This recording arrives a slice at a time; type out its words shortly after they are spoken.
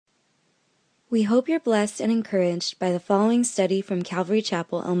We hope you're blessed and encouraged by the following study from Calvary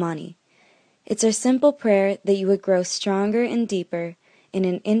Chapel, El Monte. It's our simple prayer that you would grow stronger and deeper in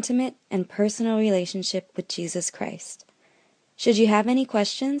an intimate and personal relationship with Jesus Christ. Should you have any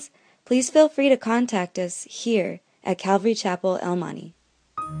questions, please feel free to contact us here at Calvary Chapel, El Monte.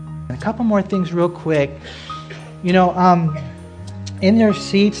 A couple more things real quick. In their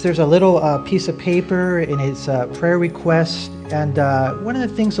seats, there's a little piece of paper, and it's a prayer request. And one of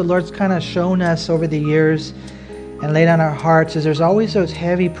the things the Lord's kind of shown us over the years and laid on our hearts is there's always those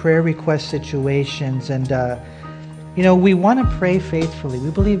heavy prayer request situations. And, we want to pray faithfully.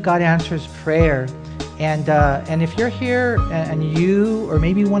 We believe God answers prayer. And if you're here and you or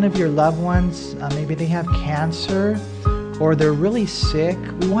maybe one of your loved ones, maybe they have cancer or they're really sick,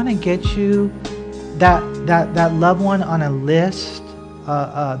 we want to get you that loved one on a list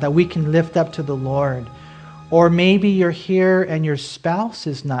that we can lift up to the Lord. Or maybe you're here and your spouse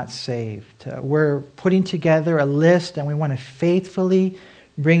is not saved. We're putting together a list and we want to faithfully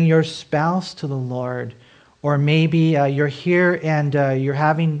bring your spouse to the Lord. Or maybe you're here and you're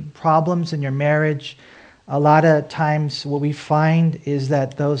having problems in your marriage. A lot of times what we find is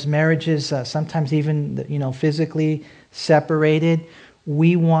that those marriages, sometimes even physically separated,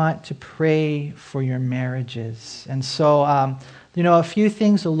 we want to pray for your marriages. And so, a few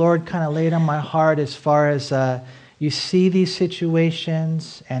things the Lord kind of laid on my heart as far as you see these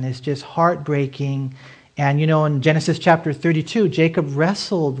situations and it's just heartbreaking. And, in Genesis chapter 32, Jacob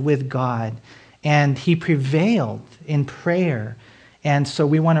wrestled with God and he prevailed in prayer. And so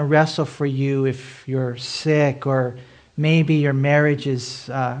we want to wrestle for you if you're sick, or maybe your marriage is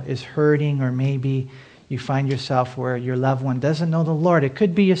hurting, or maybe you find yourself where your loved one doesn't know the Lord. It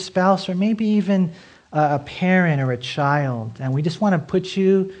could be a spouse or maybe even a parent or a child. And we just want to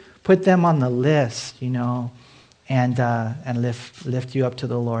put them on the list, and lift you up to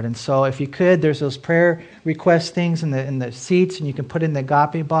the Lord. And so if you could, there's those prayer request things in the seats, and you can put it in the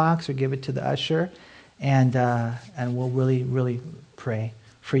agape box or give it to the usher, and we'll really, really pray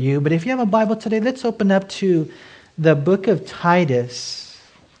for you. But if you have a Bible today, let's open up to the book of Titus.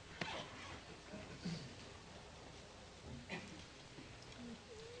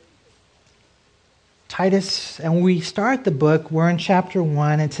 And we start the book. We're in chapter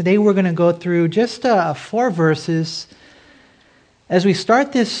 1, and today we're going to go through just 4 verses. As we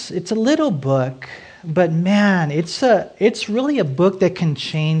start this, it's a little book, but man, it's really a book that can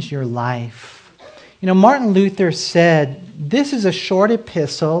change your life. Martin Luther said, "This is a short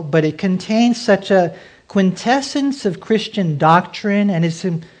epistle, but it contains such a quintessence of Christian doctrine, and it's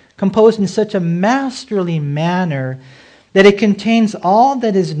composed in such a masterly manner that it contains all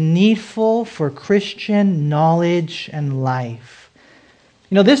that is needful for Christian knowledge and life."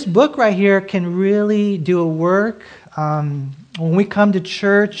 This book right here can really do a work. When we come to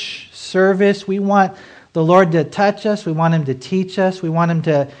church service, we want the Lord to touch us. We want Him to teach us. We want Him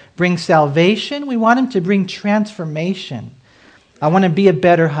to bring salvation. We want Him to bring transformation. I want to be a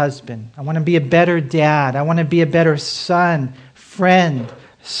better husband. I want to be a better dad. I want to be a better son, friend,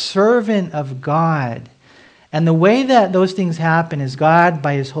 servant of God. And the way that those things happen is God,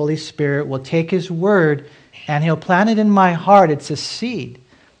 by His Holy Spirit, will take His word and He'll plant it in my heart. It's a seed.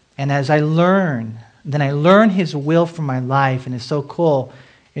 And as I learn, then I learn His will for my life. And it's so cool.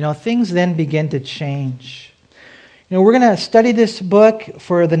 Things then begin to change. We're going to study this book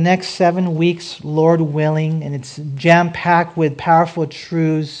for the next 7 weeks, Lord willing. And it's jam-packed with powerful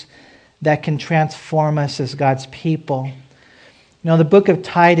truths that can transform us as God's people. The book of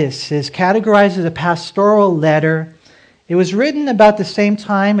Titus is categorized as a pastoral letter. It was written about the same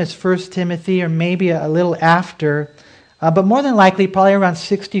time as 1 Timothy, or maybe a little after, but more than likely probably around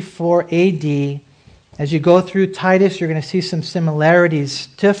 64 AD. As you go through Titus, you're going to see some similarities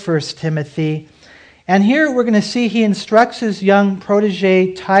to 1 Timothy. And here we're going to see he instructs his young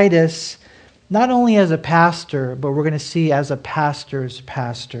protege Titus not only as a pastor, but we're going to see as a pastor's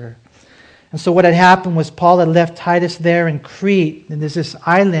pastor. And so what had happened was Paul had left Titus there in Crete, and there's this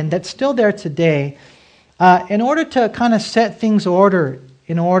island that's still there today, in order to kind of set things in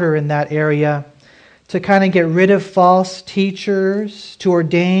order in that area, to kind of get rid of false teachers, to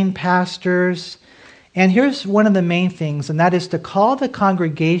ordain pastors. And here's one of the main things, and that is to call the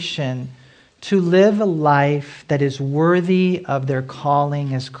congregation to live a life that is worthy of their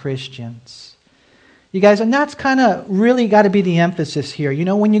calling as Christians. You guys, and that's kind of really got to be the emphasis here.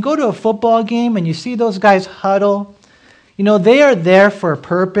 When you go to a football game and you see those guys huddle, they are there for a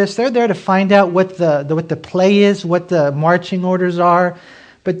purpose. They're there to find out what the play is, what the marching orders are.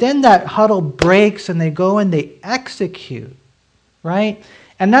 But then that huddle breaks and they go and they execute, right?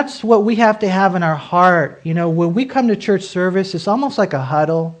 And that's what we have to have in our heart. When we come to church service, it's almost like a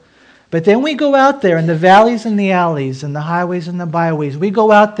huddle. But then we go out there in the valleys and the alleys and the highways and the byways. We go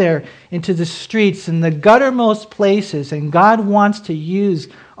out there into the streets and the guttermost places, and God wants to use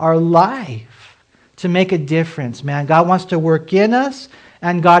our life to make a difference, man. God wants to work in us,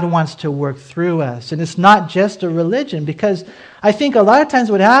 and God wants to work through us. And it's not just a religion, because I think a lot of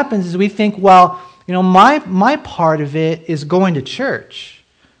times what happens is we think, well, my part of it is going to church.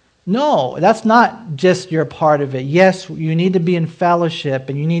 No, that's not just your part of it. Yes, you need to be in fellowship,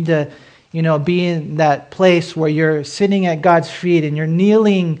 and you need to, be in that place where you're sitting at God's feet and you're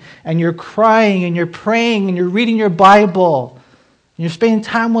kneeling and you're crying and you're praying and you're reading your Bible and you're spending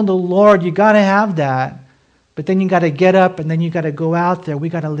time with the Lord. You got to have that. But then you got to get up and then you got to go out there. We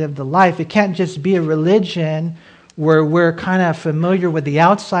got to live the life. It can't just be a religion where we're kind of familiar with the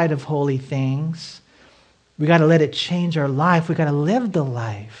outside of holy things. We got to let it change our life. We got to live the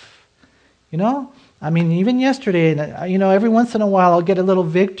life. Even yesterday, every once in a while I'll get a little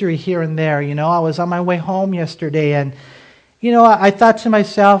victory here and there. I was on my way home yesterday, and, I thought to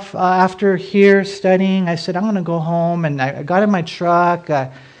myself, after here studying, I said, I'm going to go home, and I got in my truck,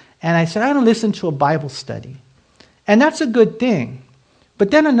 and I said, I'm going to listen to a Bible study. And that's a good thing.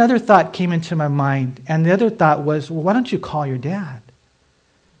 But then another thought came into my mind, and the other thought was, well, why don't you call your dad?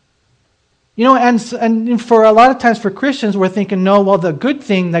 And for a lot of times for Christians, we're thinking, no, well, the good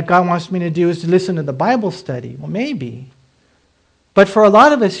thing that God wants me to do is to listen to the Bible study. Well, maybe. But for a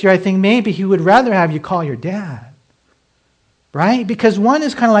lot of us here, I think maybe He would rather have you call your dad. Right? Because one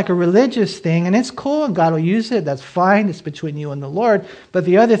is kind of like a religious thing, and it's cool, and God will use it. That's fine. It's between you and the Lord. But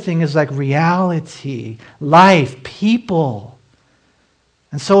the other thing is like reality, life, people.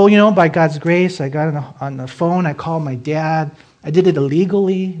 And so, by God's grace, I got on the phone. I called my dad. I did it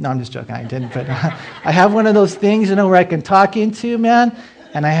illegally. No, I'm just joking. I didn't. But I have one of those things, where I can talk into, man.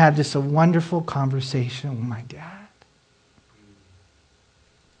 And I had just a wonderful conversation with my dad.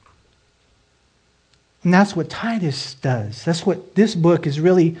 And that's what Titus does. That's what this book is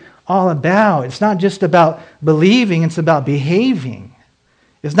really all about. It's not just about believing. It's about behaving.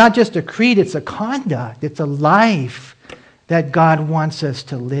 It's not just a creed. It's a conduct. It's a life that God wants us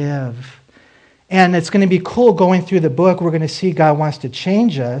to live. And it's going to be cool going through the book. We're going to see God wants to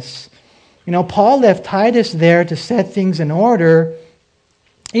change us. Paul left Titus there to set things in order,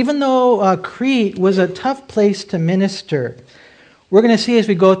 even though Crete was a tough place to minister. We're going to see as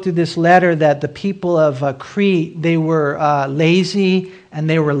we go through this letter that the people of Crete, they were lazy and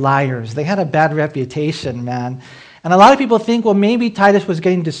they were liars. They had a bad reputation, man. And a lot of people think, well, maybe Titus was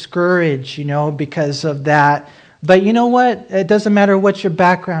getting discouraged, because of that. But you know what? It doesn't matter what your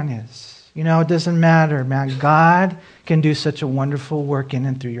background is. It doesn't matter, man. God can do such a wonderful work in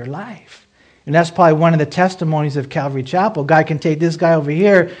and through your life. And that's probably one of the testimonies of Calvary Chapel. God can take this guy over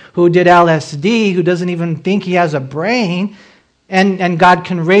here who did LSD, who doesn't even think he has a brain, and God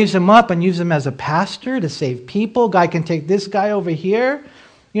can raise him up and use him as a pastor to save people. God can take this guy over here,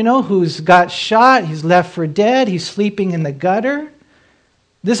 who's got shot, he's left for dead, he's sleeping in the gutter.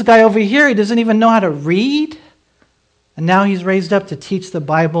 This guy over here, he doesn't even know how to read. And now he's raised up to teach the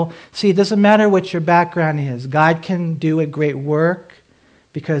Bible. See, it doesn't matter what your background is. God can do a great work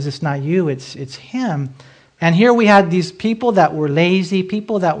because it's not you, it's Him. And here we had these people that were lazy,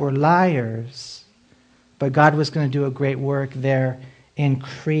 people that were liars. But God was going to do a great work there in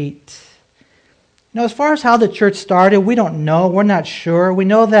Crete. As far as how the church started, we don't know. We're not sure. We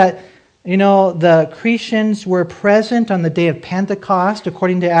know that, the Cretans were present on the day of Pentecost,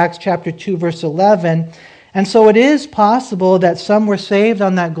 according to Acts chapter 2, verse 11. And so it is possible that some were saved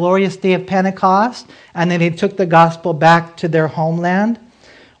on that glorious day of Pentecost, and then they took the gospel back to their homeland.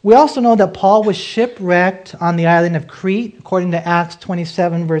 We also know that Paul was shipwrecked on the island of Crete, according to Acts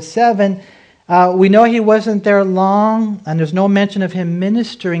 27, verse 7. We know he wasn't there long, and there's no mention of him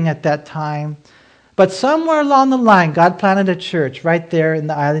ministering at that time. But somewhere along the line, God planted a church right there in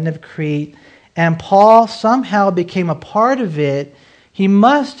the island of Crete, and Paul somehow became a part of it. He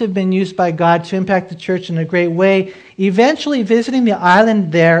must have been used by God to impact the church in a great way, eventually visiting the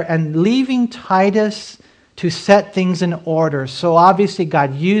island there and leaving Titus to set things in order. So obviously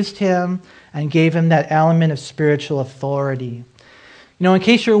God used him and gave him that element of spiritual authority. In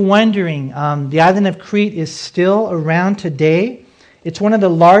case you're wondering, the island of Crete is still around today. It's one of the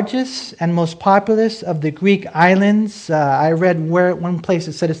largest and most populous of the Greek islands. I read one place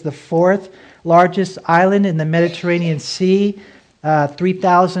it said it's the fourth largest island in the Mediterranean Sea.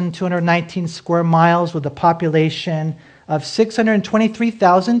 3,219 square miles with a population of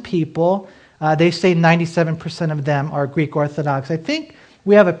 623,000 people. They say 97% of them are Greek Orthodox. I think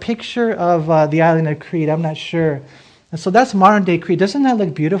we have a picture of the island of Crete. I'm not sure. And so that's modern day Crete. Doesn't that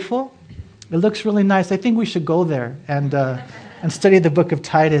look beautiful? It looks really nice. I think we should go there and and study the book of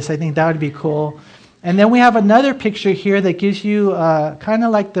Titus. I think that would be cool. And then we have another picture here that gives you kind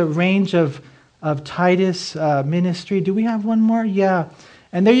of like the range of Titus ministry. Do we have one more? Yeah.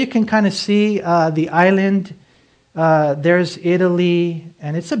 And there you can kind of see the island. There's Italy,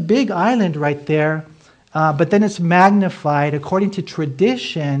 and it's a big island right there. But then it's magnified. According to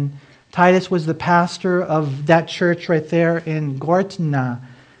tradition, Titus was the pastor of that church right there in Gortyna.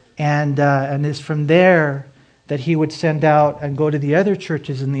 And it's from there that he would send out and go to the other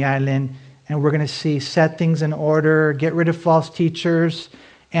churches in the island. And we're going to see set things in order, get rid of false teachers,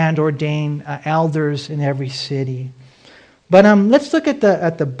 and ordain elders in every city. But let's look at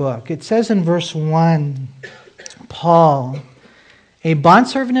the book. It says in verse 1, Paul, a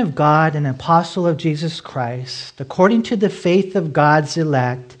bondservant of God and apostle of Jesus Christ, according to the faith of God's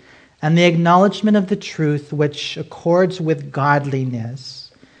elect and the acknowledgement of the truth which accords with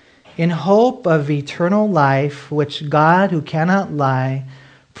godliness, in hope of eternal life, which God, who cannot lie,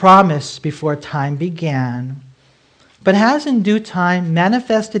 promised before time began, but has in due time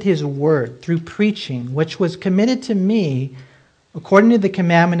manifested his word through preaching, which was committed to me according to the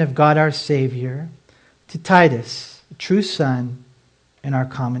commandment of God our Savior, to Titus, a true son in our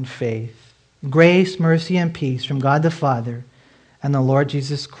common faith. Grace, mercy, and peace from God the Father and the Lord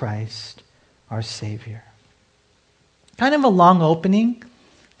Jesus Christ, our Savior. Kind of a long opening,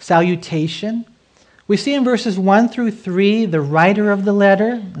 salutation. We see in verses 1 through 3 the writer of the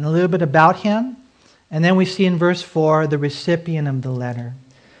letter and a little bit about him. And then we see in verse 4 the recipient of the letter.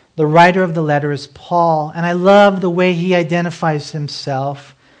 The writer of the letter is Paul. And I love the way he identifies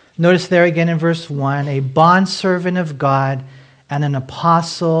himself. Notice there again in verse 1, a bondservant of God and an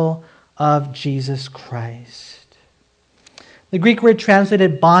apostle of Jesus Christ. The Greek word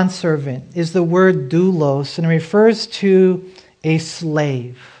translated bondservant is the word doulos, and it refers to a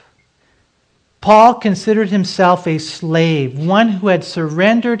slave. Paul considered himself a slave, one who had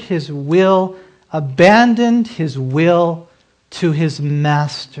surrendered his will, abandoned his will to his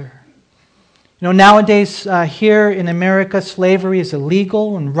master. You know, nowadays here in America, slavery is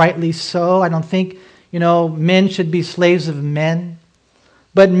illegal, and rightly so. I don't think, men should be slaves of men.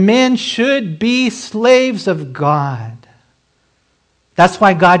 But men should be slaves of God. That's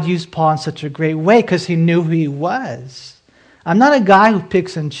why God used Paul in such a great way, because he knew who he was. I'm not a guy who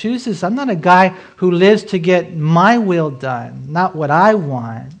picks and chooses. I'm not a guy who lives to get my will done, not what I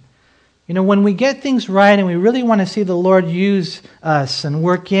want. When we get things right and we really want to see the Lord use us and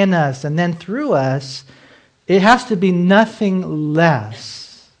work in us and then through us, it has to be nothing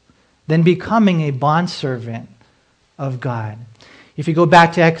less than becoming a bondservant of God. If you go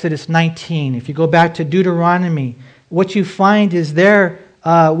back to Exodus 19, if you go back to Deuteronomy, what you find is there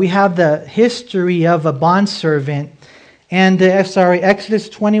we have the history of a bondservant. And Exodus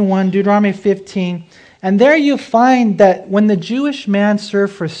 21, Deuteronomy 15. And there you find that when the Jewish man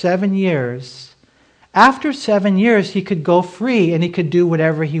served for 7 years, after 7 years he could go free and he could do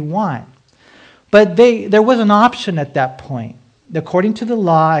whatever he wanted. But there was an option at that point. According to the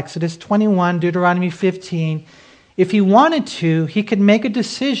law, Exodus 21, Deuteronomy 15, if he wanted to, he could make a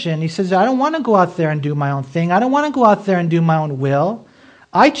decision. He says, I don't want to go out there and do my own thing. I don't want to go out there and do my own will.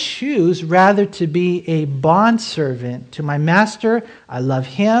 I choose rather to be a bondservant to my master. I love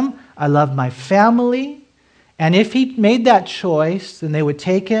him. I love my family. And if he made that choice, then they would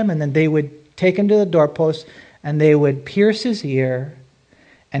take him and then they would take him to the doorpost and they would pierce his ear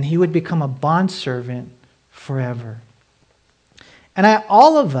and he would become a bondservant forever. And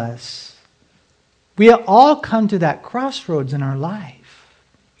all of us, we all come to that crossroads in our life.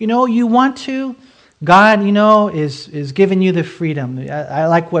 You want to. God, is giving you the freedom. I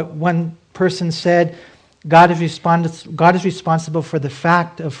like what one person said. God is responsible for the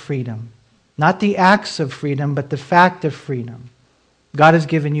fact of freedom. Not the acts of freedom, but the fact of freedom. God has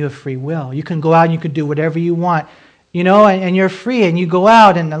given you a free will. You can go out and you can do whatever you want. And you're free and you go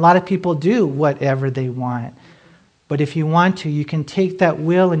out and a lot of people do whatever they want. But if you want to, you can take that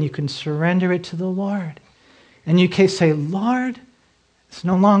will and you can surrender it to the Lord. And you can say, Lord, it's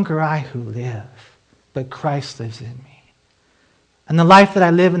no longer I who live, but Christ lives in me. And the life that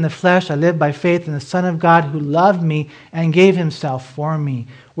I live in the flesh, I live by faith in the Son of God who loved me and gave himself for me.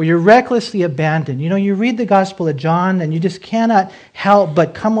 Where you're recklessly abandoned. You read the Gospel of John and you just cannot help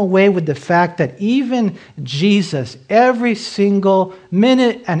but come away with the fact that even Jesus, every single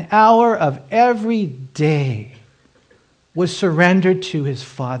minute and hour of every day, was surrendered to his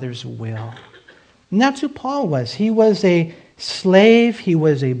Father's will. And that's who Paul was. He was a slave. He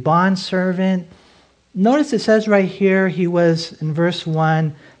was a bondservant. Notice it says right here, he was, in verse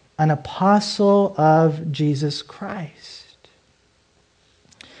 1, an apostle of Jesus Christ.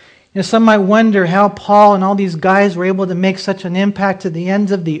 Some might wonder how Paul and all these guys were able to make such an impact to the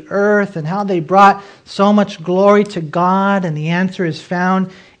ends of the earth and how they brought so much glory to God. And the answer is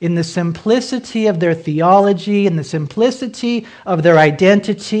found in the simplicity of their theology, in the simplicity of their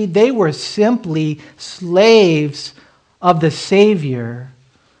identity. They were simply slaves of the Savior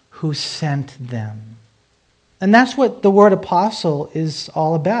who sent them. And that's what the word apostle is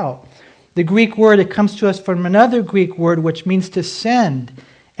all about. The Greek word, it comes to us from another Greek word which means to send.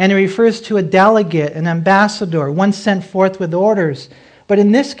 And it refers to a delegate, an ambassador, one sent forth with orders. But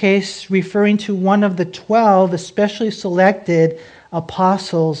in this case, referring to one of the 12 especially selected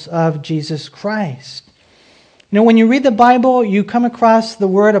apostles of Jesus Christ. When you read the Bible, you come across the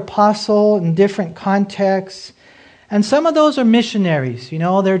word apostle in different contexts. And some of those are missionaries.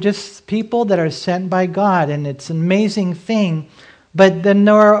 They're just people that are sent by God. And it's an amazing thing. But then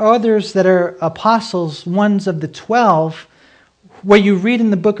there are others that are apostles, ones of the 12, where you read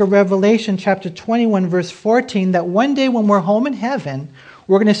in the book of Revelation, chapter 21, verse 14, that one day when we're home in heaven,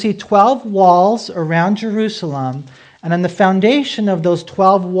 we're going to see 12 walls around Jerusalem, and on the foundation of those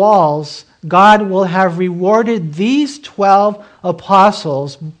 12 walls, God will have rewarded these 12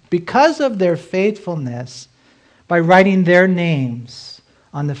 apostles because of their faithfulness by writing their names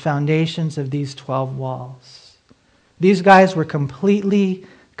on the foundations of these 12 walls. These guys were completely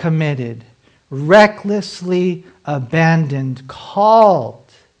committed, recklessly abandoned,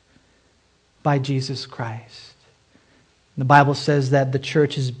 called by Jesus Christ. The Bible says that the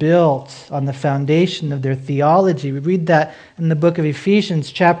church is built on the foundation of their theology. We read that in the book of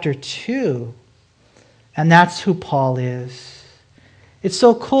Ephesians chapter 2. And that's who Paul is. It's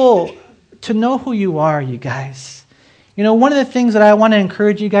so cool to know who you are, you guys. One of the things that I want to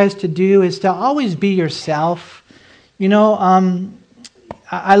encourage you guys to do is to always be yourself.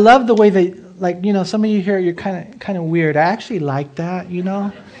 I love the way that, some of you here, you're kind of weird. I actually like that,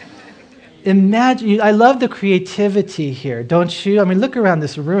 Imagine, I love the creativity here, don't you? I mean, look around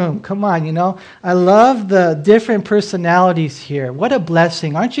this room. Come on, I love the different personalities here. What a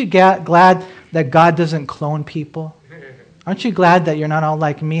blessing. Aren't you glad that God doesn't clone people? Aren't you glad that you're not all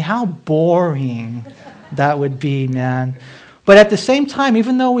like me? How boring that would be, man. But at the same time,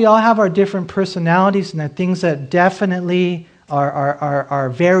 even though we all have our different personalities and the things that definitely are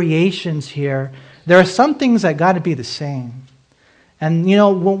variations here, there are some things that got to be the same. And,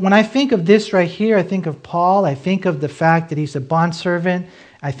 when I think of this right here, I think of Paul. I think of the fact that he's a bondservant.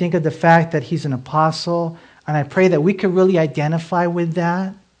 I think of the fact that he's an apostle. And I pray that we could really identify with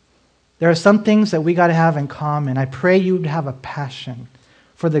that. There are some things that we got to have in common. I pray you would have a passion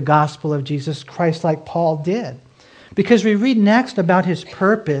for the gospel of Jesus Christ like Paul did. Because we read next about his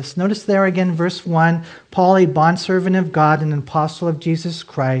purpose. Notice there again, verse 1, Paul, a bondservant of God and an apostle of Jesus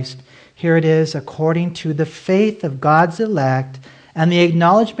Christ. Here it is, according to the faith of God's elect and the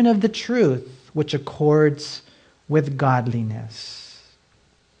acknowledgement of the truth which accords with godliness.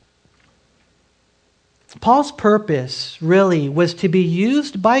 Paul's purpose really was to be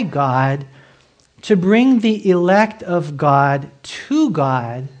used by God to bring the elect of God to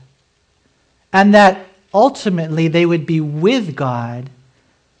God, and that ultimately they would be with God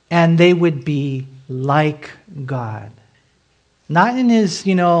and they would be like God. Not in his,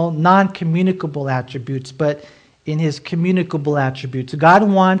 non-communicable attributes, but in his communicable attributes. God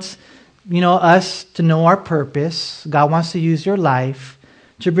wants, us to know our purpose. God wants to use your life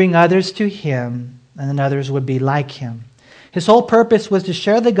to bring others to him, and then others would be like him. His whole purpose was to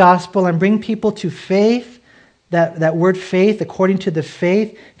share the gospel and bring people to faith, that word faith, according to the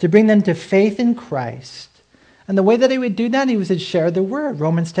faith, to bring them to faith in Christ. And the way that he would do that, he was to share the word,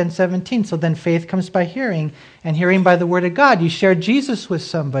 Romans 10:17. So then faith comes by hearing, and hearing by the word of God. You share Jesus with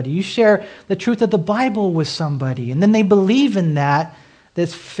somebody. You share the truth of the Bible with somebody. And then they believe in that.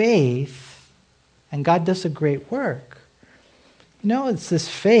 There's faith, and God does a great work. It's this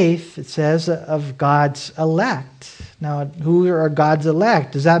faith, it says, of God's elect. Now, who are God's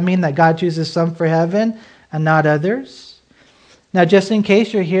elect? Does that mean that God chooses some for heaven and not others? Now, just in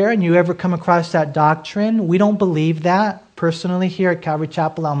case you're here and you ever come across that doctrine, we don't believe that personally here at Calvary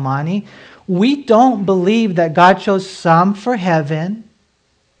Chapel El Monte. We don't believe that God chose some for heaven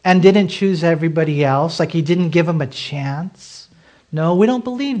and didn't choose everybody else, like he didn't give them a chance. No, we don't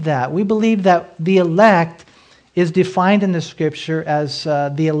believe that. We believe that the elect is defined in the Scripture as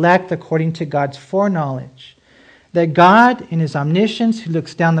the elect according to God's foreknowledge. That God, in his omniscience, who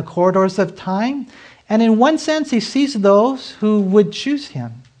looks down the corridors of time, and in one sense, he sees those who would choose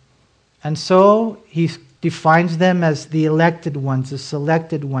him. And so he defines them as the elected ones, the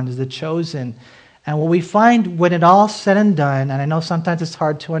selected ones, the chosen. And what we find when it all's said and done, and I know sometimes it's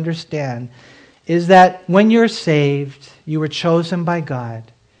hard to understand, is that when you're saved, you were chosen by God.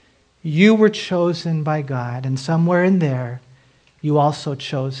 You were chosen by God, and somewhere in there, you also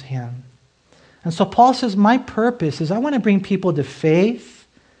chose him. And so Paul says, my purpose is I want to bring people to faith.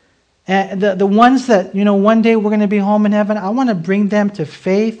 And the ones that, one day we're going to be home in heaven, I want to bring them to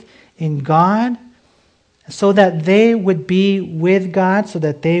faith in God so that they would be with God, so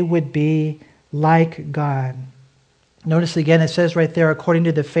that they would be like God. Notice again, it says right there, according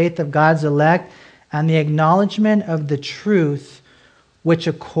to the faith of God's elect and the acknowledgement of the truth which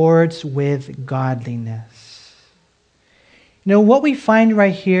accords with godliness. What we find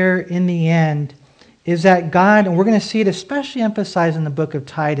right here in the end is that God, and we're going to see it especially emphasized in the book of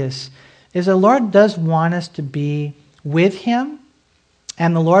Titus, is the Lord does want us to be with him,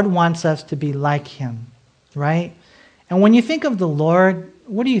 and the Lord wants us to be like him, right? And when you think of the Lord,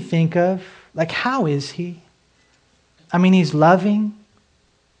 what do you think of? Like, how is he? I mean, he's loving,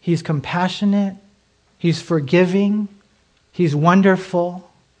 he's compassionate, he's forgiving, he's wonderful.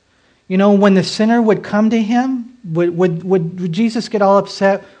 When the sinner would come to him, would Jesus get all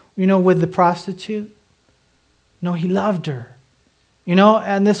upset, with the prostitute? No, he loved her.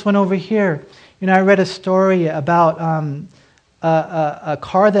 And this one over here, I read a story about a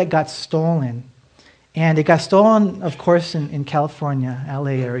car that got stolen. And it got stolen, of course, in California,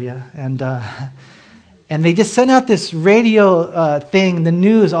 LA area. And they just sent out this radio thing, the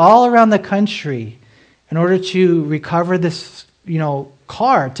news, all around the country in order to recover this,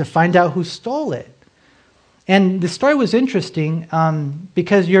 car, to find out who stole it. And the story was interesting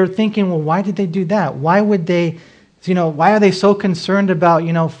because you're thinking, well, why did they do that? Why would they, why are they so concerned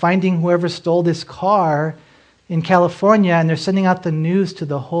about, finding whoever stole this car in California, and they're sending out the news to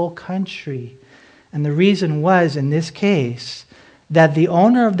the whole country? And the reason was, in this case, that the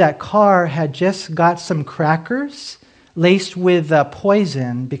owner of that car had just got some crackers laced with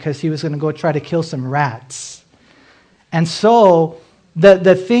poison because he was going to go try to kill some rats. And so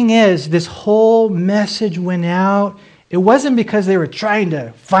the thing is, this whole message went out. It wasn't because they were trying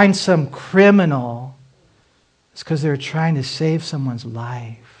to find some criminal. It's because they were trying to save someone's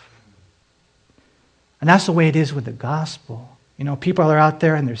life. And that's the way it is with the gospel. People are out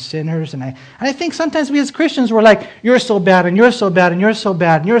there and they're sinners. And I think sometimes we as Christians, we're like, you're so bad and you're so bad and you're so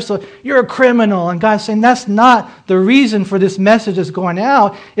bad and you're a criminal. And God's saying that's not the reason for this message that's going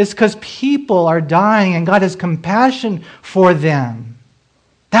out. It's because people are dying and God has compassion for them.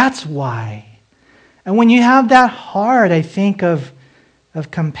 That's why. And when you have that heart, I think of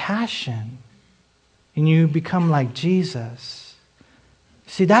compassion, and you become like Jesus.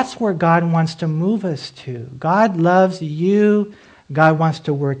 See, that's where God wants to move us to. God loves you, God wants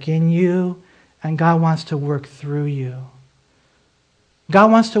to work in you, and God wants to work through you.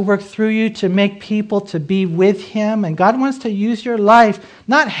 God wants to work through you to make people to be with him, and God wants to use your life,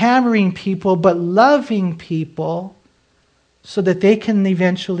 not hammering people, but loving people so that they can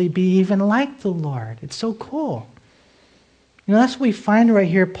eventually be even like the Lord. It's so cool. That's what we find right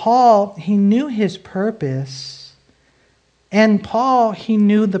here. Paul, he knew his purpose. And Paul, he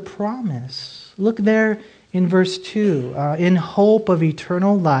knew the promise. Look there in verse 2. In hope of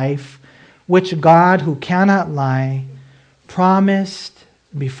eternal life, which God, who cannot lie, promised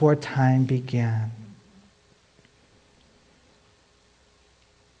before time began.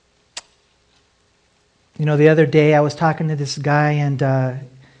 The other day I was talking to this guy, and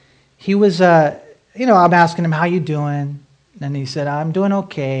he was, I'm asking him, how you doing? And he said, I'm doing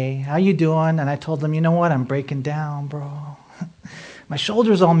okay. How you doing? And I told him, you know what? I'm breaking down, bro. My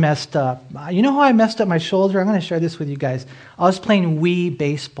shoulder's all messed up. You know how I messed up my shoulder? I'm going to share this with you guys. I was playing Wii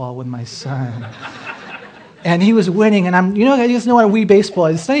baseball with my son. And he was winning. And you guys know what Wii baseball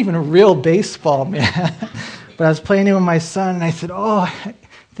is? It's not even a real baseball, man. But I was playing it with my son, and I said, I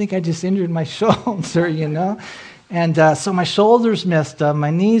think I just injured my shoulder, And so my shoulder's messed up, my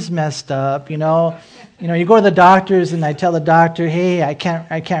knee's messed up, You go to the doctors, and I tell the doctor, hey, I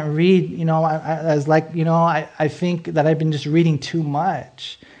can't read. I was like, I think that I've been just reading too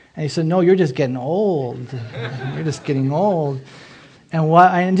much. And he said, no, you're just getting old. You're just getting old.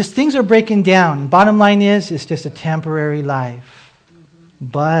 And just things are breaking down. Bottom line is, it's just a temporary life.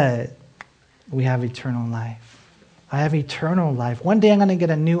 But we have eternal life. I have eternal life. One day I'm going to get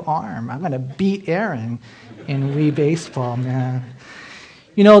a new arm. I'm going to beat Aaron in Wii baseball, man.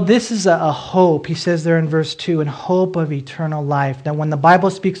 This is a hope, he says there in verse 2, in hope of eternal life. Now, when the Bible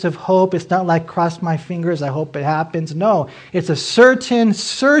speaks of hope, it's not like cross my fingers, I hope it happens. No, it's a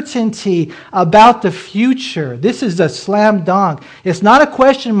certainty about the future. This is a slam dunk. It's not a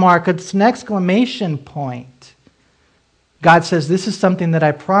question mark, it's an exclamation point. God says, this is something that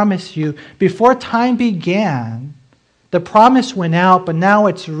I promise you. Before time began, the promise went out, but now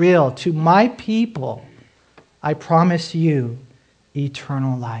it's real. To my people, I promise you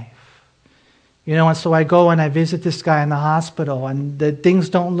eternal life. And so I go and I visit this guy in the hospital, and the things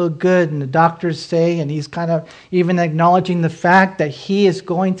don't look good, and the doctors say, and he's kind of even acknowledging the fact that he is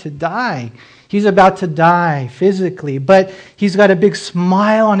going to die. He's about to die physically, but he's got a big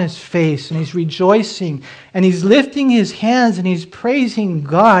smile on his face, and he's rejoicing, and he's lifting his hands, and he's praising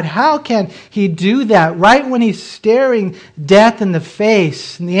God. How can he do that right when he's staring death in the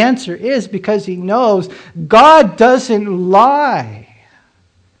face? And the answer is because he knows God doesn't lie.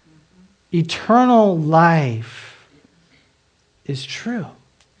 Eternal life is true.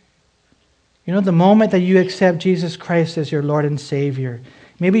 The moment that you accept Jesus Christ as your Lord and Savior,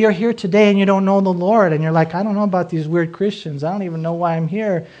 maybe you're here today and you don't know the Lord, and you're like, I don't know about these weird Christians. I don't even know why I'm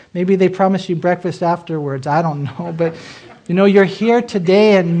here. Maybe they promise you breakfast afterwards. I don't know. But, you're here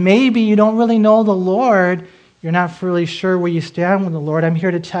today and maybe you don't really know the Lord. You're not really sure where you stand with the Lord. I'm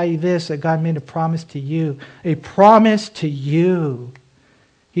here to tell you this, that God made a promise to you. A promise to you.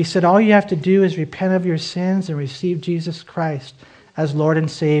 He said all you have to do is repent of your sins and receive Jesus Christ as Lord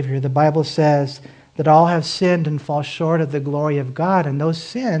and Savior. The Bible says that all have sinned and fall short of the glory of God. And those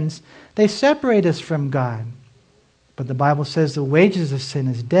sins, they separate us from God. But the Bible says the wages of sin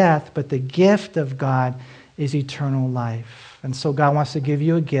is death, but the gift of God is eternal life. And so God wants to give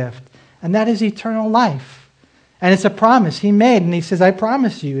you a gift, and that is eternal life. And it's a promise He made, and He says, I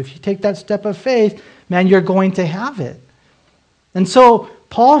promise you, if you take that step of faith, man, you're going to have it. And so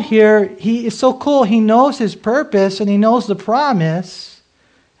Paul here, he is so cool. He knows his purpose and he knows the promise.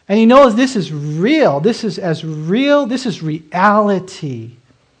 And he knows this is real. This is as real. This is reality.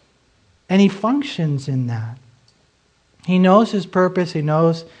 And he functions in that. He knows his purpose. He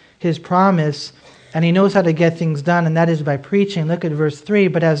knows his promise. And he knows how to get things done. And that is by preaching. Look at verse 3.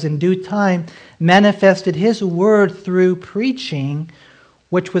 But as in due time manifested his word through preaching,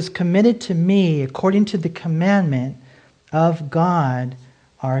 which was committed to me according to the commandment of God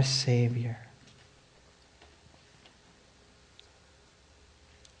our Savior.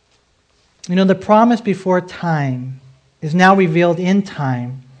 The promise before time is now revealed in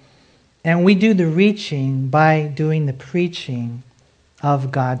time, and we do the reaching by doing the preaching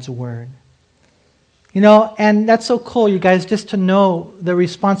of God's Word. And that's so cool, you guys, just to know the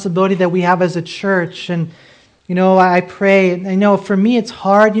responsibility that we have as a church. And, I pray, for me it's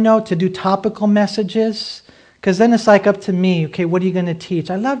hard, to do topical messages. Because then it's like up to me, okay, what are you going to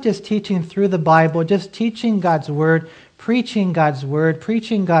teach? I love just teaching through the Bible, just teaching God's Word, preaching God's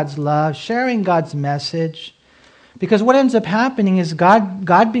love, sharing God's message. Because what ends up happening is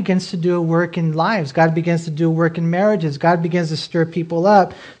God begins to do a work in lives. God begins to do a work in marriages. God begins to stir people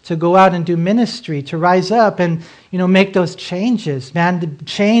up to go out and do ministry, to rise up and, make those changes. Man, the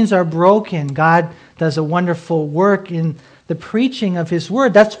chains are broken. God does a wonderful work in the preaching of His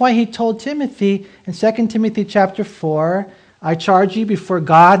Word. That's why He told Timothy in 2 Timothy chapter 4, I charge you before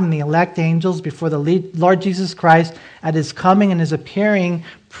God and the elect angels, before the Lord Jesus Christ at His coming and His appearing,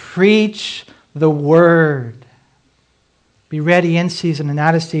 preach the Word. Be ready in season and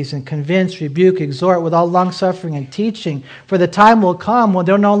out of season, convince, rebuke, exhort with all longsuffering and teaching. For the time will come when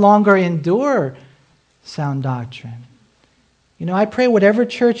they'll no longer endure sound doctrine. I pray whatever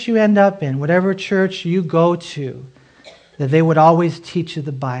church you end up in, whatever church you go to, that they would always teach you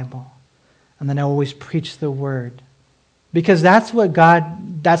the Bible and then always preach the Word. Because that's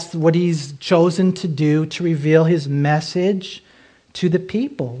what He's chosen to do, to reveal His message to the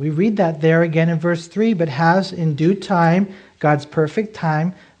people. We read that there again in verse 3, but has in due time, God's perfect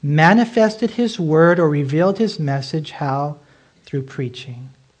time, manifested His Word or revealed His message. How? Through preaching.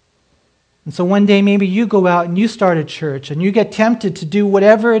 And so one day maybe you go out and you start a church and you get tempted to do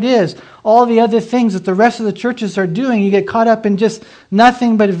whatever it is, all the other things that the rest of the churches are doing. You get caught up in just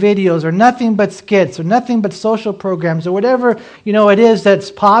nothing but videos or nothing but skits or nothing but social programs or whatever it is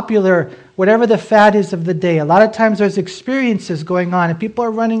that's popular, whatever the fad is of the day. A lot of times there's experiences going on and people are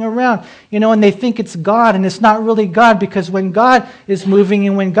running around, and they think it's God, and it's not really God, because when God is moving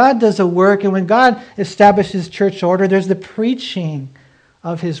and when God does a work and when God establishes church order, there's the preaching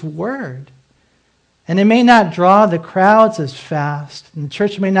of His Word. And it may not draw the crowds as fast, and the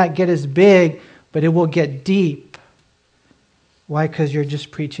church may not get as big, but it will get deep. Why? Because you're just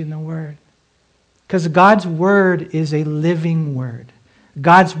preaching the Word. Because God's Word is a living Word.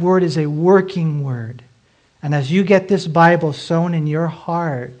 God's Word is a working Word. And as you get this Bible sown in your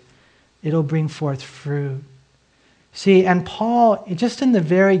heart, it'll bring forth fruit. See, and Paul, just in the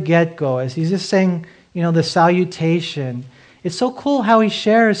very get-go, as he's just saying, the salutation, it's so cool how he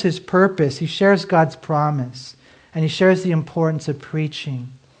shares his purpose. He shares God's promise. And he shares the importance of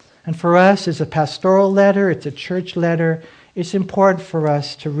preaching. And for us, it's a pastoral letter. It's a church letter. It's important for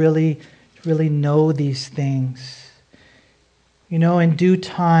us to really know these things. In due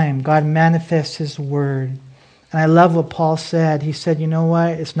time, God manifests His word. And I love what Paul said. He said, you know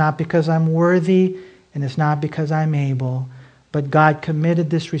what? It's not because I'm worthy and it's not because I'm able, but God committed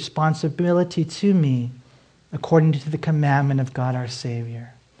this responsibility to me according to the commandment of God our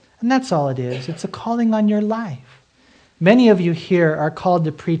Savior. And that's all it is. It's a calling on your life. Many of you here are called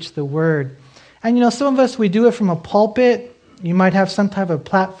to preach the word. And some of us, we do it from a pulpit. You might have some type of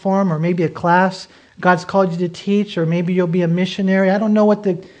platform or maybe a class God's called you to teach, or maybe you'll be a missionary. I don't know what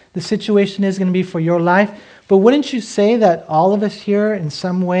the situation is going to be for your life. But wouldn't you say that all of us here, in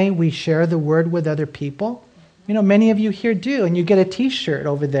some way, we share the word with other people? Many of you here do, and you get a t-shirt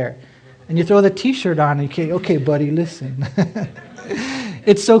over there. And you throw the t-shirt on, and you okay, buddy, listen.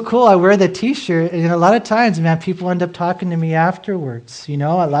 It's so cool. I wear the t-shirt, and a lot of times, man, people end up talking to me afterwards. A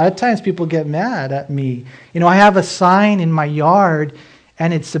lot of times people get mad at me. I have a sign in my yard,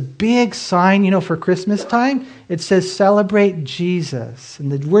 and it's a big sign, for Christmas time. It says, "Celebrate Jesus."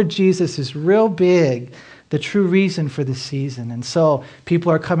 And the word Jesus is real big, the true reason for the season. And so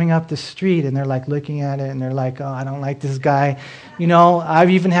people are coming up the street, and they're like looking at it, and they're like, oh, I don't like this guy.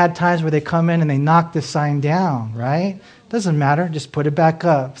 I've even had times where they come in and they knock the sign down, right? Doesn't matter. Just put it back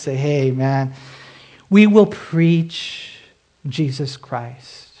up. Say, hey, man, we will preach Jesus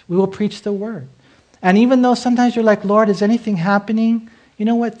Christ. We will preach the word. And even though sometimes you're like, Lord, is anything happening? You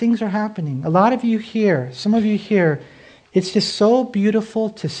know what? Things are happening. A lot of you here, some of you here, it's just so beautiful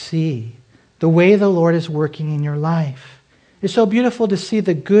to see the way the Lord is working in your life. It's so beautiful to see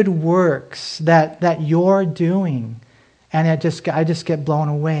the good works that you're doing. And I just get blown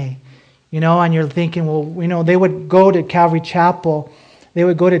away. And you're thinking, well, they would go to Calvary Chapel, they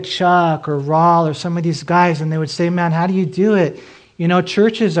would go to Chuck or Raul or some of these guys, and they would say, man, how do you do it?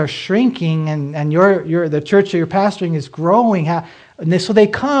 Churches are shrinking, and the church that you're pastoring is growing. So they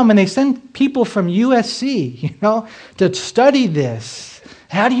come and they send people from USC, to study this.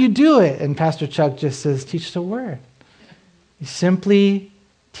 How do you do it? And Pastor Chuck just says, teach the word. You simply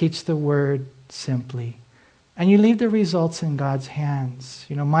teach the word simply. And you leave the results in God's hands.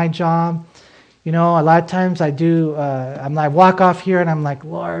 My job, a lot of times I walk off here and I'm like,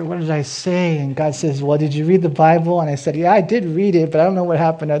 Lord, what did I say? And God says, well, did you read the Bible? And I said, yeah, I did read it, but I don't know what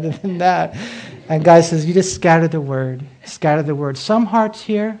happened other than that. And God says, you just scatter the word. Scatter the word. Some hearts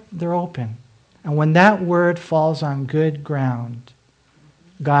here, they're open. And when that word falls on good ground,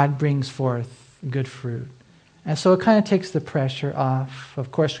 God brings forth good fruit. And so it kind of takes the pressure off.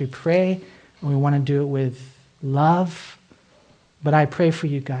 Of course, we pray, and we want to do it with love. But I pray for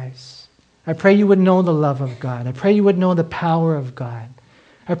you guys. I pray you would know the love of God. I pray you would know the power of God.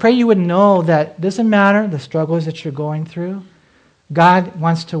 I pray you would know that it doesn't matter the struggles that you're going through. God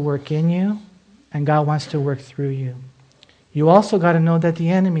wants to work in you, and God wants to work through you. You also got to know that the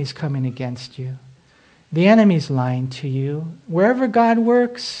enemy's coming against you. The enemy's lying to you. Wherever God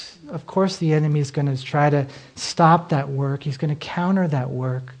works, of course the enemy's going to try to stop that work. He's going to counter that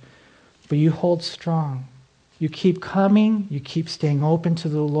work. But you hold strong. You keep coming. You keep staying open to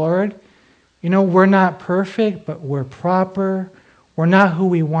the Lord. We're not perfect, but we're proper. We're not who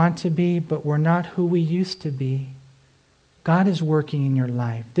we want to be, but we're not who we used to be. God is working in your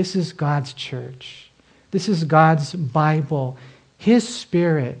life. This is God's church. This is God's Bible. His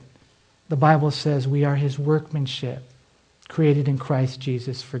Spirit, the Bible says we are His workmanship, created in Christ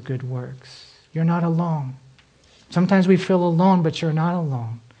Jesus for good works. You're not alone. Sometimes we feel alone, but you're not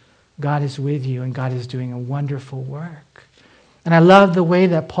alone. God is with you, and God is doing a wonderful work. And I love the way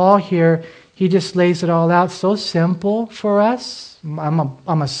that Paul here, he just lays it all out so simple for us.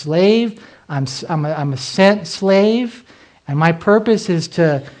 I'm a slave. I'm a sent slave. And my purpose is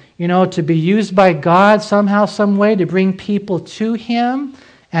to be used by God somehow, some way to bring people to Him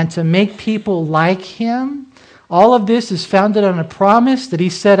and to make people like Him. All of this is founded on a promise that He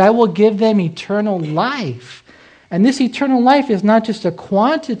said, I will give them eternal life. And this eternal life is not just a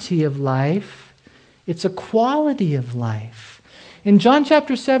quantity of life, it's a quality of life. In John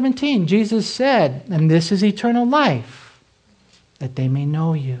chapter 17, Jesus said, and this is eternal life, that they may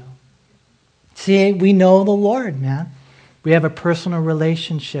know you. See, we know the Lord, man. We have a personal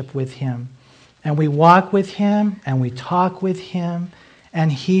relationship with Him. And we walk with Him, and we talk with Him.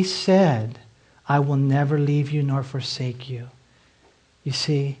 And He said, I will never leave you nor forsake you. You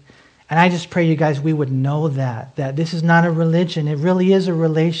see? And I just pray you guys, we would know that this is not a religion. It really is a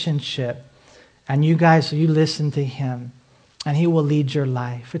relationship. And you guys, you listen to Him, and He will lead your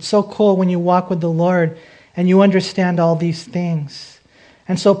life. It's so cool when you walk with the Lord and you understand all these things.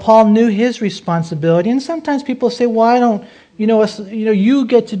 And so Paul knew his responsibility. And sometimes people say, well, I don't, you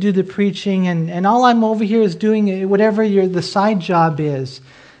get to do the preaching, and all I'm over here is doing whatever the side job is.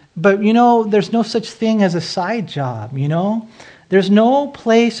 But, there's no such thing as a side job, There's no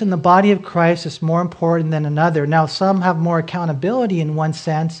place in the body of Christ that's more important than another. Now, some have more accountability in one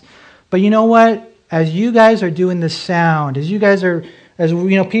sense, but you know what? As you guys are doing the sound, as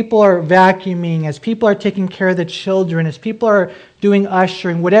people are vacuuming, as people are taking care of the children, as people are doing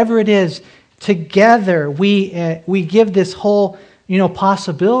ushering, whatever it is, together we give this whole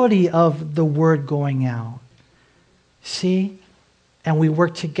possibility of the word going out. See? And we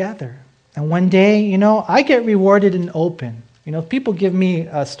work together. And one day, I get rewarded in open. If people give me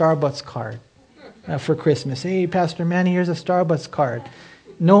a Starbucks card for Christmas, hey, Pastor Manny, here's a Starbucks card.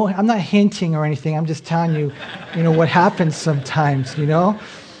 No, I'm not hinting or anything. I'm just telling you, what happens sometimes, And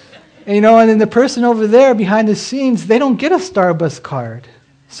then the person over there behind the scenes, they don't get a Starbucks card.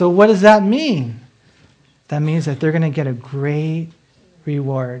 So what does that mean? That means that they're going to get a great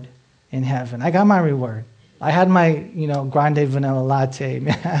reward in heaven. I got my reward. I had my, grande vanilla latte,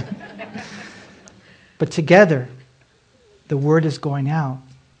 man. But together, the word is going out.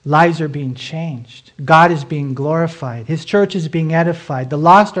 Lives are being changed. God is being glorified. His church is being edified. The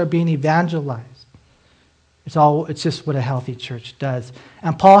lost are being evangelized. It's just what a healthy church does.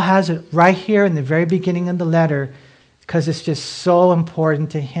 And Paul has it right here in the very beginning of the letter because it's just so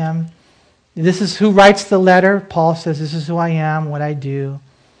important to him. This is who writes the letter. Paul says, this is who I am, what I do.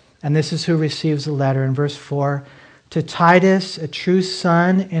 And this is who receives the letter in verse 4. To Titus, a true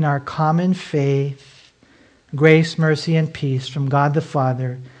son in our common faith, grace, mercy, and peace from God the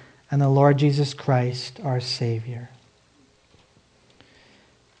Father and the Lord Jesus Christ, our Savior.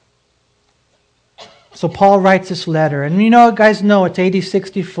 So Paul writes this letter. And guys know it's AD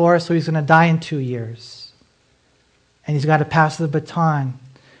 64, so he's going to die in 2 years. And he's got to pass the baton.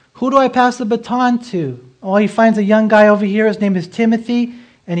 Who do I pass the baton to? Oh, he finds a young guy over here. His name is Timothy.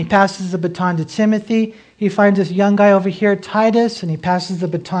 And he passes the baton to Timothy. He finds this young guy over here, Titus, and he passes the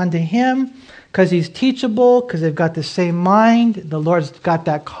baton to him because he's teachable, because they've got the same mind. The Lord's got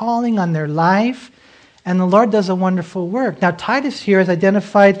that calling on their life, and the Lord does a wonderful work. Now, Titus here is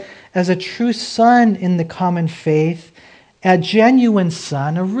identified as a true son in the common faith, a genuine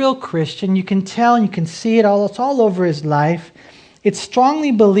son, a real Christian. You can tell and you can see it all. It's all over his life. It's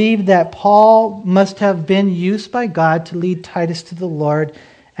strongly believed that Paul must have been used by God to lead Titus to the Lord,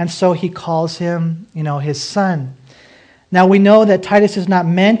 and so he calls him, his son. Now we know that Titus is not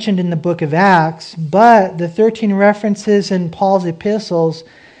mentioned in the book of Acts, but the 13 references in Paul's epistles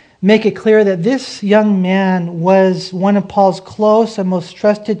make it clear that this young man was one of Paul's close and most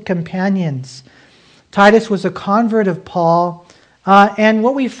trusted companions. Titus was a convert of Paul, and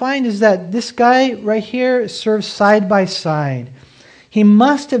what we find is that this guy right here serves side by side. He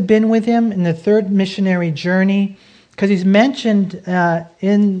must have been with him in the third missionary journey, because he's mentioned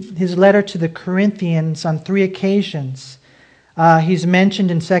in his letter to the Corinthians on 3 occasions. He's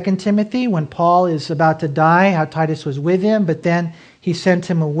mentioned in 2 Timothy when Paul is about to die, how Titus was with him, but then he sent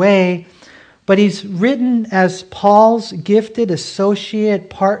him away. But he's written as Paul's gifted associate,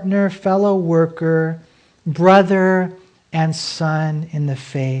 partner, fellow worker, brother, and son in the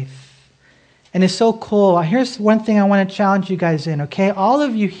faith. And it's so cool. Here's one thing I want to challenge you guys in, okay? All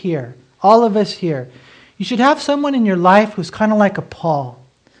of you here, all of us here, you should have someone in your life who's kind of like a Paul.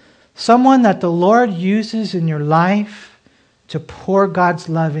 Someone that the Lord uses in your life to pour God's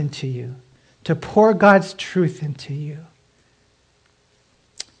love into you, to pour God's truth into you.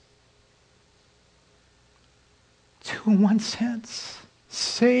 To, in one sense,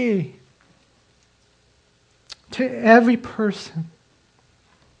 say to every person,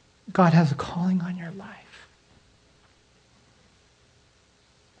 God has a calling on your life.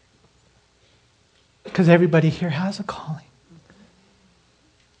 Because everybody here has a calling.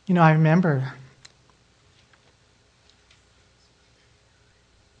 I remember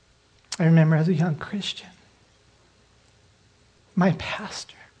as a young Christian, my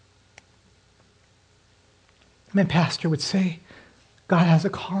pastor would say, God has a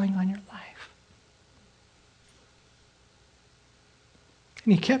calling on your life.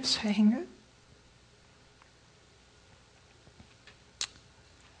 And he kept saying it.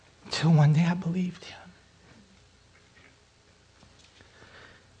 Until one day I believed him.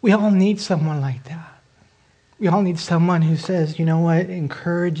 We all need someone like that. We all need someone who says, you know what,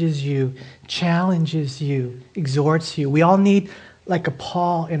 encourages you, challenges you, exhorts you. We all need like a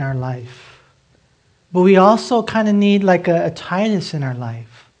Paul in our life. But we also kind of need like a Titus in our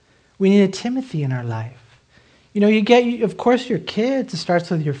life. We need a Timothy in our life. You get, of course, your kids. It starts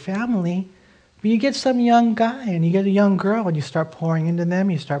with your family. But you get some young guy and you get a young girl and you start pouring into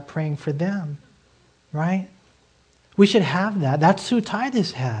them. You start praying for them. Right? We should have that. That's who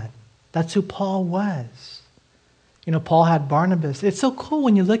Titus had. That's who Paul was. Paul had Barnabas. It's so cool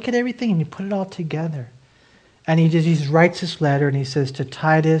when you look at everything and you put it all together. And he writes this letter and he says, to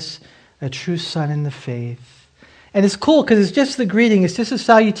Titus, a true son in the faith. And it's cool because it's just the greeting. It's just a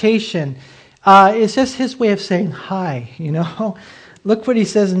salutation. It's just his way of saying hi, you know. Look what he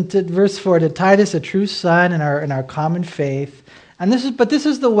says in verse 4, to Titus, a true son in our common faith. And this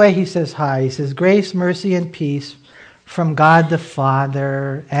is the way he says hi. He says, grace, mercy, and peace from God the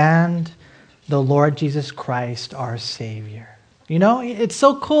Father and the Lord Jesus Christ, our Savior. You know, it's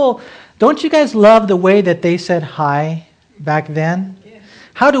so cool. Don't you guys love the way that they said hi back then? Yeah.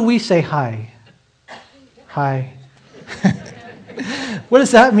 How do we say hi? Hi. What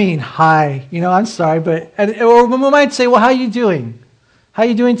does that mean? Hi. You know, I'm sorry, but or we might say, well, how are you doing? How are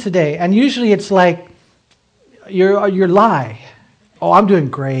you doing today? And usually it's like your lie. Oh, I'm doing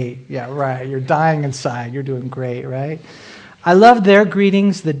great. Yeah, right. You're dying inside. You're doing great, right? I love their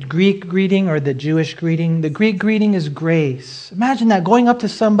greetings, the Greek greeting or the Jewish greeting. The Greek greeting is grace. Imagine that, going up to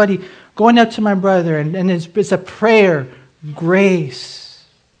somebody, going up to my brother, and it's a prayer. Grace.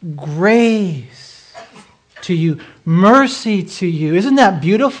 Grace to you. Mercy to you. Isn't that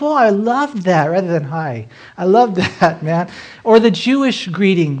beautiful? I love that, rather than hi. I love that, man. Or the Jewish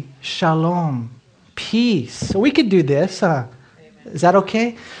greeting, shalom, peace. So we could do this, huh? Is that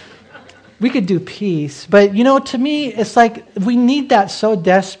okay? We could do peace. But, you know, to me, it's like we need that so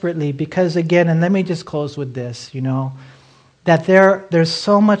desperately because, again, and let me just close with this, you know, that there's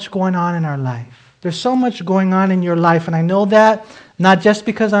so much going on in our life. There's so much going on in your life. And I know that not just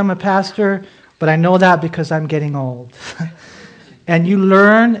because I'm a pastor, but I know that because I'm getting old. And you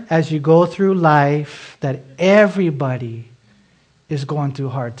learn as you go through life that everybody is going through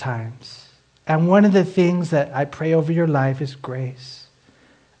hard times. And one of the things that I pray over your life is grace.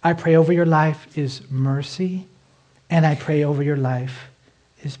 I pray over your life is mercy, and I pray over your life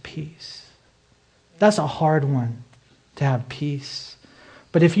is peace. That's a hard one, to have peace.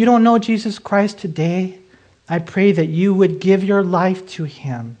 But if you don't know Jesus Christ today, I pray that you would give your life to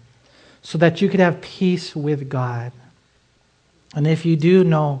Him so that you could have peace with God. And if you do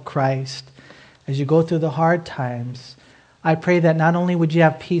know Christ, as you go through the hard times, I pray that not only would you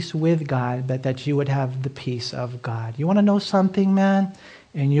have peace with God, but that you would have the peace of God. You want to know something, man?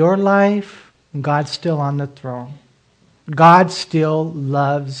 In your life, God's still on the throne. God still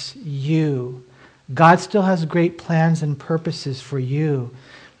loves you. God still has great plans and purposes for you.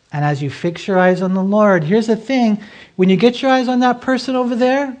 And as you fix your eyes on the Lord, here's the thing. When you get your eyes on that person over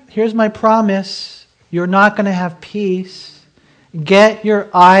there, here's my promise. You're not going to have peace. Get your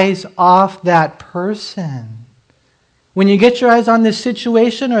eyes off that person. When you get your eyes on this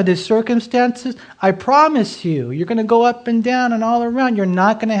situation or these circumstances, I promise you, you're going to go up and down and all around. You're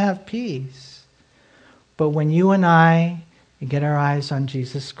not going to have peace. But when you and I get our eyes on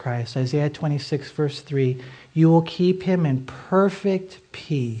Jesus Christ, Isaiah 26, verse 3, you will keep him in perfect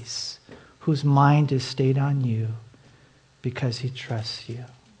peace, whose mind is stayed on you because he trusts you.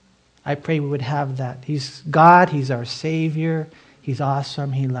 I pray we would have that. He's God. He's our Savior. He's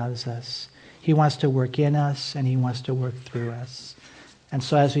awesome. He loves us. He wants to work in us, and He wants to work through us. And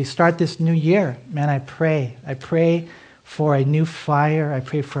so as we start this new year, man, I pray for a new fire. I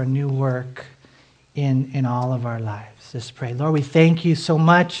pray for a new work in all of our lives. Let's pray. Lord, we thank You so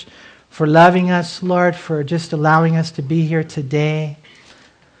much for loving us, Lord, for just allowing us to be here today.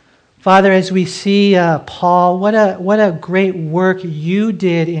 Father, as we see Paul, what a great work You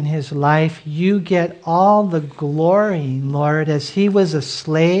did in his life. You get all the glory, Lord, as he was a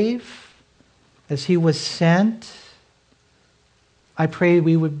slave, as he was sent. I pray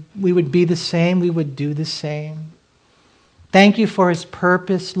we would be the same, we would do the same. Thank You for His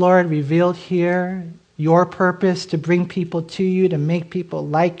purpose, Lord, revealed here. Your purpose to bring people to You, to make people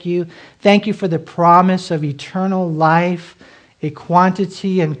like You. Thank You for the promise of eternal life, a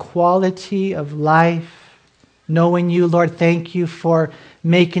quantity and quality of life. Knowing You, Lord, thank You for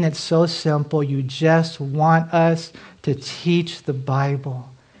making it so simple. You just want us to teach the Bible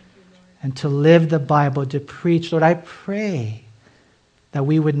and to live the Bible, to preach. Lord, I pray that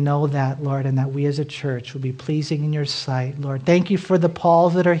we would know that, Lord, and that we as a church would be pleasing in Your sight, Lord. Thank You for the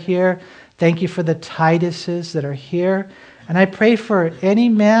Pauls that are here. Thank You for the Tituses that are here. And I pray for any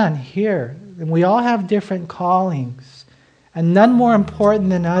man here. And we all have different callings, and none more important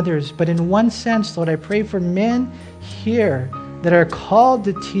than others. But in one sense, Lord, I pray for men here that are called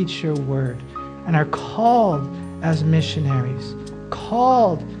to teach Your word and are called as missionaries,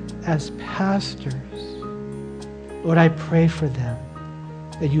 called as pastors. Lord, I pray for them,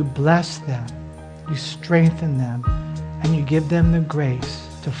 that You bless them, You strengthen them, and You give them the grace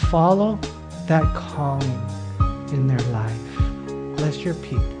to follow that calling in their life. Bless Your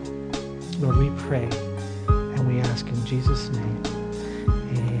people. Lord, we pray and we ask in Jesus' name.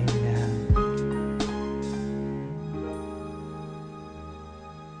 Amen.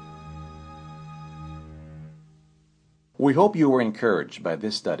 We hope you were encouraged by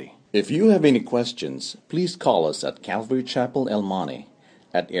this study. If you have any questions, please call us at Calvary Chapel El Monte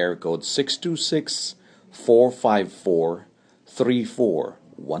at area code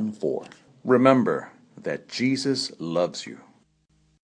 626-454-3414. Remember that Jesus loves you.